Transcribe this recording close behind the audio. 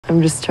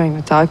I'm just trying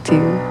to talk to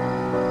you.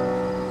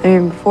 I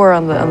mean, before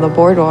on the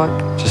boardwalk.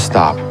 Just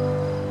stop.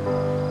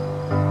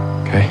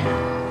 Okay?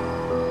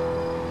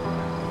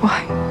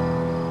 Why?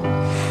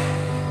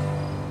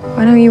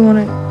 Why don't you want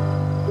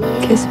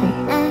to kiss me?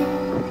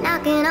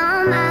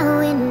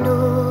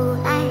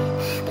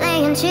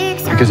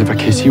 Because if I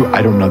kiss you,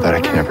 I don't know that I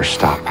can ever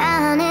stop.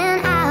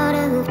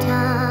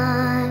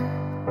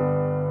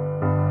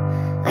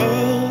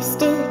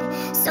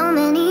 So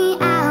many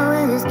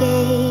hours,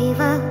 gave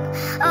up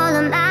all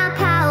of my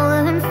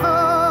power, and for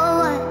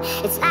what?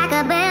 It's like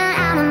I've been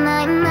out of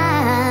my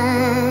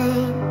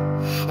mind.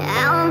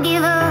 I won't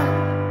give up.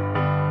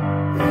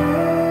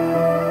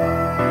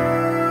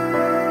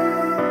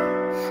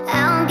 I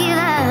won't give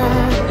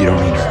up. You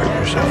don't need to hurt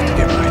yourself to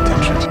get my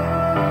attention.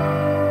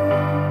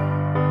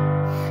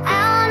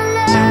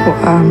 So,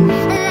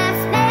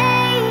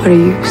 what are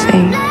you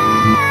saying?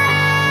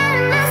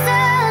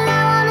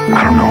 I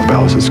don't know,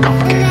 Bells. It's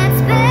complicated.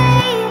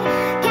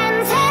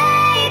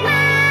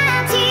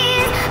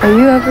 Are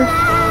you ever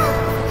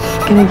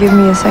gonna give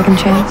me a second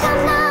chance?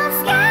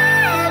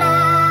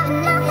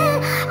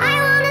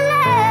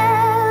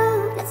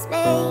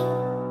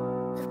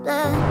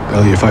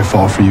 Belly, if I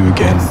fall for you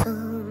again,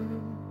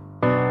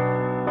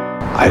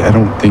 I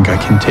don't think I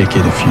can take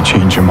it if you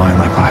change your mind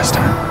like last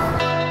time.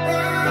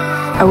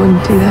 I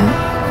wouldn't do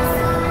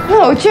that.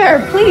 No,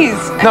 Jared,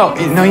 please. No,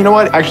 you know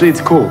what? Actually,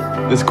 it's cool.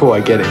 It's cool, I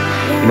get it.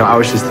 You know, I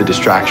was just the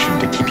distraction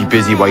to keep you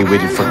busy while you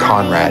waited for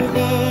Conrad.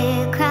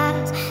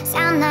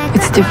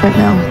 It's different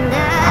now.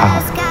 How?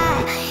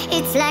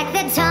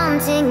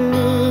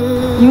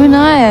 You and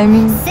I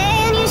mean,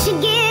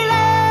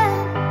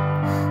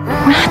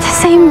 we're not the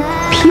same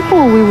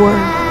people we were.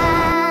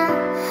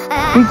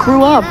 We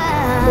grew up.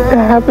 It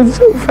happened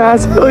so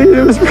fast, Billy.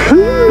 It was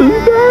really, really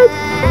bad.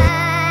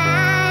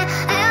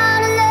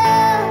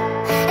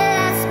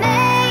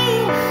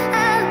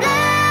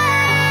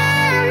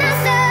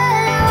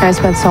 I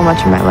spent so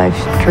much of my life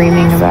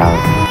dreaming about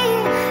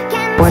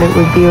what it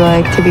would be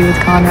like to be with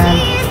Conrad.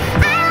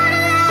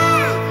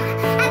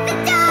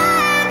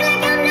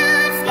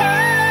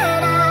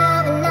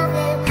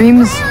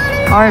 Dreams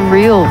aren't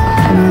real,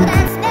 and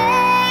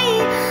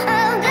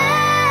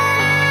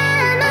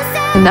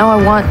now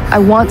I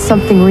want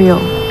something real.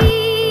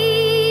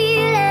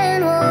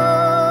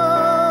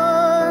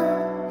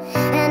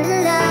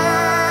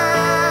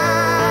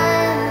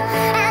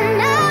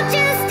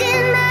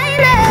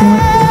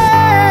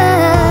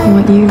 I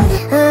want you.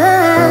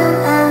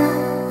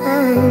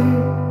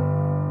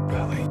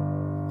 Belly.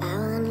 I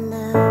want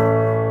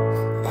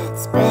love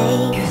that's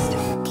brave,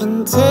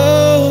 can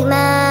take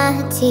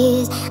my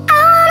tears.